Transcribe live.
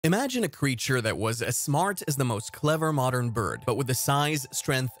Imagine a creature that was as smart as the most clever modern bird, but with the size,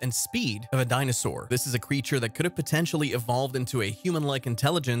 strength, and speed of a dinosaur. This is a creature that could have potentially evolved into a human-like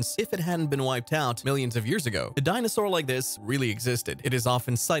intelligence if it hadn't been wiped out millions of years ago. A dinosaur like this really existed. It is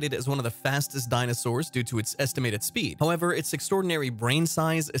often cited as one of the fastest dinosaurs due to its estimated speed. However, its extraordinary brain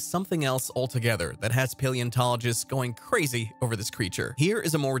size is something else altogether that has paleontologists going crazy over this creature. Here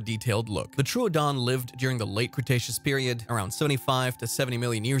is a more detailed look. The Troodon lived during the Late Cretaceous period, around 75 to 70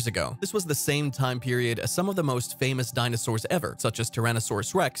 million years ago. This was the same time period as some of the most famous dinosaurs ever, such as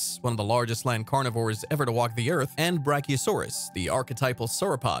Tyrannosaurus rex, one of the largest land carnivores ever to walk the earth, and Brachiosaurus, the archetypal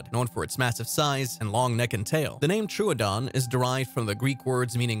sauropod, known for its massive size and long neck and tail. The name Troodon is derived from the Greek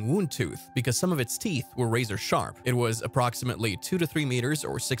words meaning wound tooth because some of its teeth were razor sharp. It was approximately 2 to 3 meters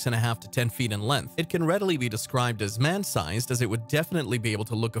or 6.5 to 10 feet in length. It can readily be described as man-sized, as it would definitely be able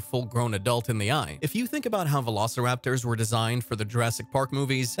to look a full-grown adult in the eye. If you think about how velociraptors were designed for the Jurassic Park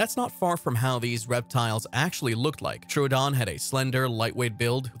movies, that's not far from how these reptiles actually looked like. Troodon had a slender, lightweight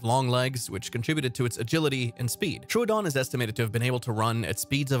build with long legs, which contributed to its agility and speed. Troodon is estimated to have been able to run at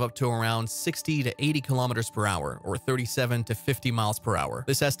speeds of up to around 60 to 80 kilometers per hour, or 37 to 50 miles per hour.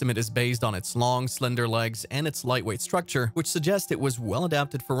 This estimate is based on its long, slender legs and its lightweight structure, which suggests it was well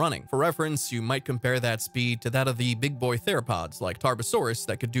adapted for running. For reference, you might compare that speed to that of the big boy theropods like Tarbosaurus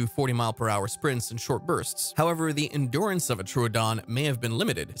that could do 40-mile-per-hour sprints in short bursts. However, the endurance of a Troodon may have been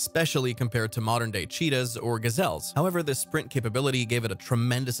limited, especially compared to modern-day cheetahs or gazelles. However, the sprint capability gave it a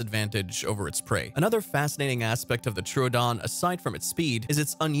tremendous advantage over its prey. Another fascinating aspect of the Troodon, aside from its speed, is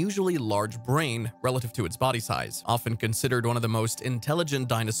its unusually large brain relative to its body size. Often considered one of the most intelligent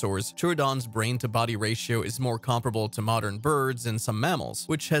dinosaurs, Troodon's brain-to-body ratio is more comparable to modern birds and some mammals,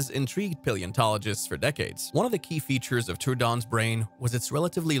 which has intrigued paleontologists for decades. One of the key features of Troodon's brain was its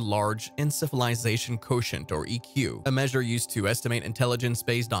relatively large encephalization quotient, or EQ, a measure used to estimate intelligence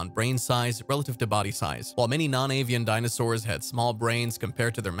based on brain size relative to body size. While many non-avian dinosaurs had small brains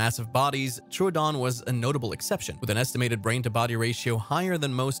compared to their massive bodies, Troodon was a notable exception. With an estimated brain-to-body ratio higher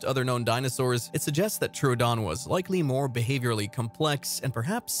than most other known dinosaurs, it suggests that Troodon was likely more behaviorally complex and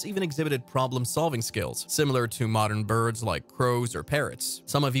perhaps even exhibited problem-solving skills, similar to modern birds like crows or parrots.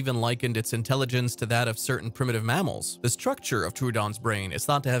 Some have even likened its intelligence to that of certain primitive mammals. The structure of Troodon's brain is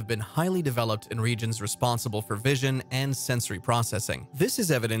thought to have been highly developed in regions responsible for vision and sensory processing. This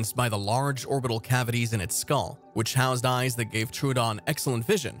is evidenced by the large orbital cavities in its skull, which housed eyes that gave Troodon excellent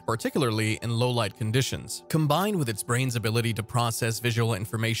vision, particularly in low-light conditions. Combined with its brain's ability to process visual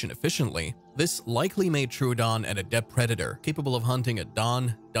information efficiently, this likely made Troodon an adept predator, capable of hunting at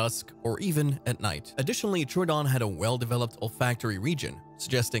dawn, dusk, or even at night. Additionally, Troodon had a well-developed olfactory region,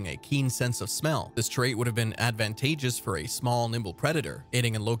 suggesting a keen sense of smell. This trait would have been advantageous for a small, nimble predator,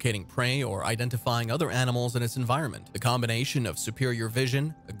 aiding in locating prey or identifying other animals in its environment. The combination of superior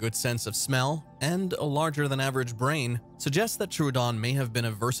vision, a good sense of smell, and a larger-than-average brain suggests that Troodon may have been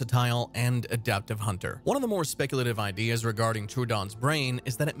a versatile and adaptive hunter. One of the more speculative ideas regarding Troodon's brain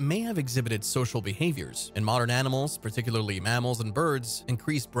is that it may have exhibited social behaviors. In modern animals, particularly mammals and birds,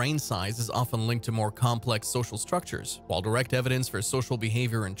 increased brain size is often linked to more complex social structures. While direct evidence for social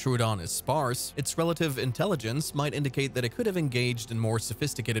behavior in Troodon is sparse, its relative intelligence might indicate that it could have engaged in more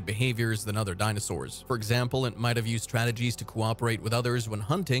sophisticated behaviors than other dinosaurs. For example, it might have used strategies to cooperate with others when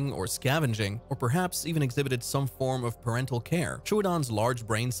hunting or scavenging, or perhaps even exhibited some form of parental care. Troodon's large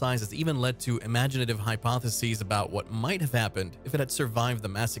brain size has even led to imaginative hypotheses about what might have happened if it had survived the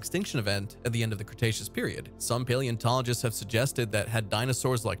mass extinction event at the end of the Cretaceous period. Some paleontologists have suggested that had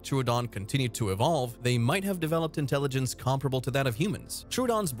dinosaurs like Troodon continued to evolve, they might have developed intelligence comparable to that of humans.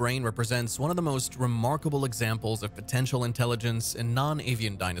 Troodon's brain represents one of the most remarkable examples of potential intelligence in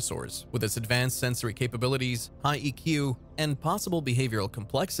non-avian dinosaurs. With its advanced sensory capabilities, high EQ, and possible behavioral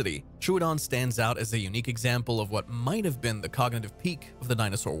complexity, Troodon stands out as a unique example of what might have been the cognitive peak of the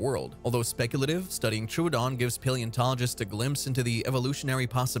dinosaur world. Although speculative, studying Troodon gives paleontologists a glimpse into the evolutionary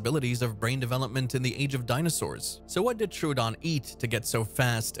possibilities of brain development in the age of dinosaurs. So what did Troodon eat to get so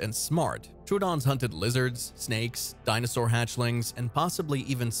fast and smart? Troodons hunted lizards, snakes, dinosaur hatchlings, and possibly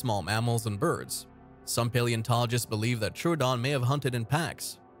even small mammals and birds. Some paleontologists believe that Troodon may have hunted in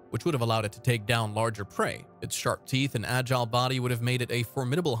packs, which would have allowed it to take down larger prey. Its sharp teeth and agile body would have made it a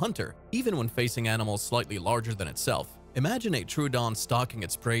formidable hunter, even when facing animals slightly larger than itself. Imagine a Troodon stalking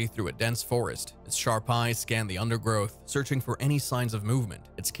its prey through a dense forest. Its sharp eyes scan the undergrowth, searching for any signs of movement.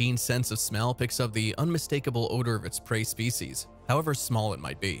 Its keen sense of smell picks up the unmistakable odor of its prey species, however small it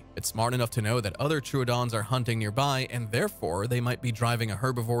might be. It's smart enough to know that other Troodons are hunting nearby, and therefore they might be driving a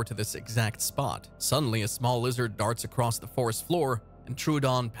herbivore to this exact spot. Suddenly, a small lizard darts across the forest floor, and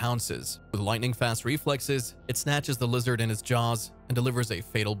Troodon pounces. With lightning-fast reflexes, it snatches the lizard in its jaws and delivers a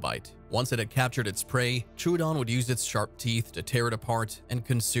fatal bite. Once it had captured its prey, Troodon would use its sharp teeth to tear it apart and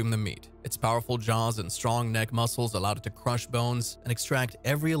consume the meat. Its powerful jaws and strong neck muscles allowed it to crush bones and extract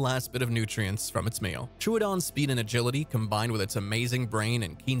every last bit of nutrients from its meal. Troodon's speed and agility, combined with its amazing brain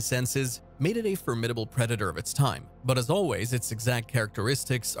and keen senses, made it a formidable predator of its time. But as always, its exact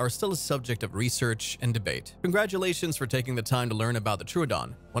characteristics are still a subject of research and debate. Congratulations for taking the time to learn about the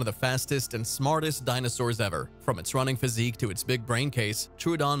Troodon, one of the fastest and smartest dinosaurs ever. From its running physique to its big brain case,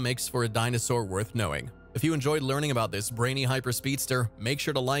 Troodon makes for a dinosaur worth knowing. If you enjoyed learning about this brainy hyperspeedster, make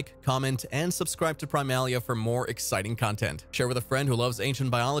sure to like, comment, and subscribe to Primalia for more exciting content. Share with a friend who loves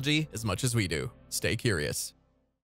ancient biology as much as we do. Stay curious.